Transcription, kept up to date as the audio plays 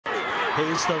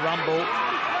Here's the rumble.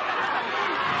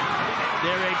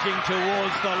 They're edging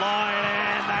towards the line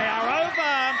and they are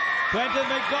over. Quentin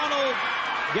McDonald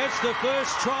gets the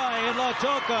first try in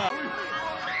Lautoka.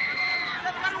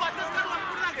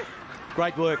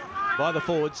 Great work by the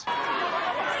forwards.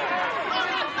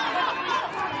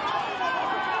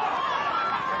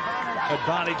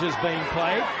 Advantage is being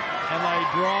played and they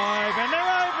drive and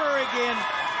they're over again.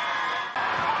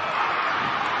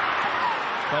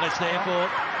 But it's there for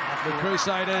the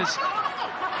Crusaders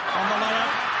on the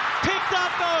layup. Picked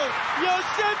up though,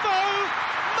 Yosefu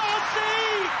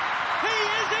Mosi! He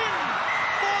is in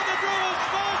for the Drua's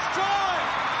first try.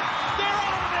 They're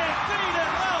on their feet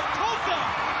and Lautoka.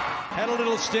 Had a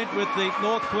little stint with the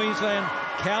North Queensland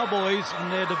Cowboys in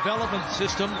their development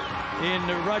system in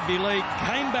the Rugby League.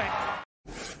 Came back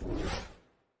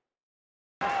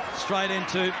straight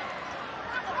into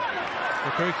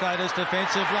the Crusaders'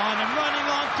 defensive line and running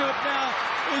onto it now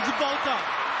is Volta.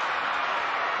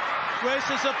 Where's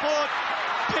the support?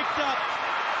 Picked up.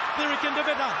 Lyrican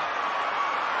Devita.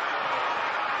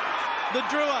 The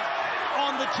Drua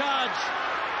on the charge.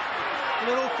 A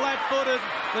little flat-footed,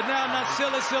 but now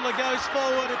Silla goes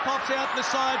forward. It pops out the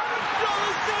side.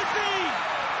 Drua Sessi!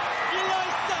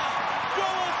 Eloisa!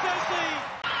 Drua Sessi!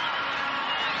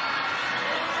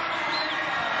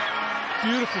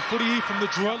 Beautiful footy here from the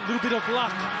Drua. A little bit of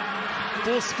luck.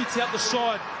 Ball spits out the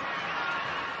side.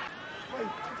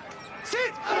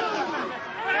 Sit!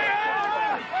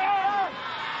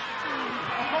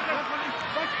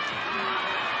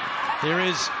 Here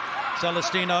is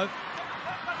Celestino.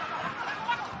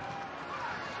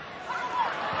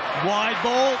 Wide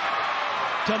ball.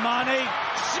 Tamani.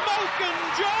 Smokin'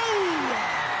 Joe!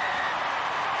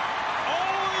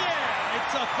 Oh yeah,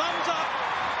 it's a thumbs up.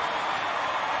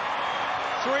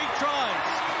 3 tries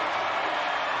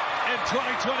in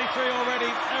 2023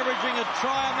 already, averaging a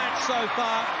try a match so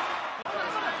far.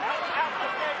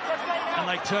 And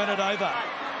they turn it over.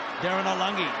 Darren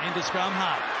Alungi into scrum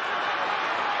half.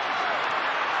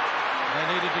 They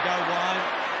needed to go wide.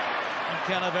 And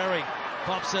Canaveri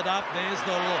pops it up. There's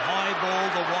the little high ball,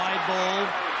 the wide ball.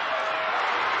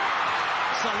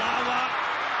 Salawa.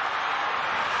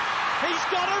 He's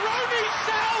got a Roni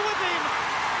Sal with him.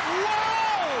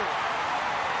 Wow!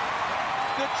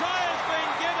 The try has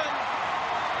been given.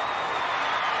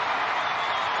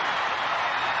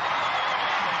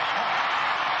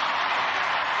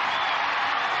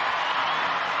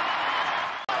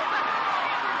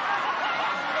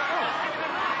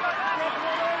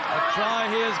 The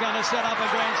try here is going to set up a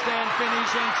grandstand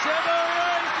finish, and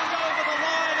Severis is over the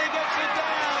line. He gets it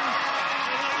down.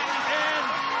 And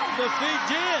the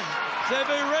Fijian,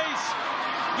 Severis,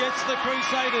 gets the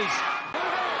Crusaders.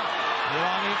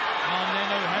 Ronnie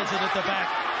Monenu has it at the back,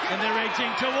 and they're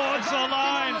edging towards the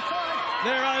line.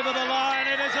 They're over the line.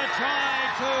 It is a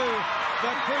try to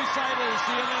the Crusaders,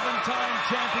 the 11-time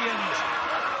champions.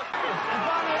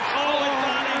 Oh,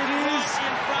 advantage right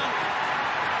in front.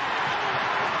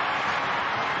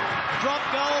 Drop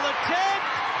goal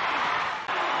attempt.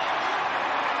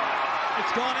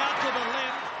 It's gone out to the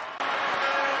left.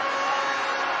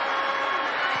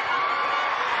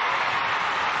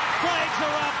 Flags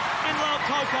are up in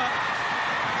Lautoka.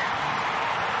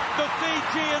 The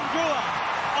Fijian Drua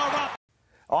are up.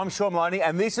 I'm Sean Maloney,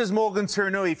 and this is Morgan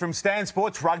Turinui from Stan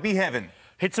Sports Rugby Heaven.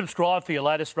 Hit subscribe for your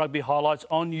latest rugby highlights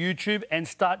on YouTube and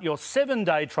start your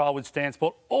 7-day trial with Stan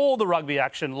Sport. All the rugby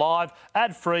action live,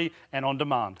 ad-free and on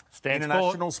demand. Stan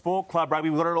International Sport Club Rugby,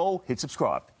 we've got it all. Hit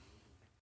subscribe.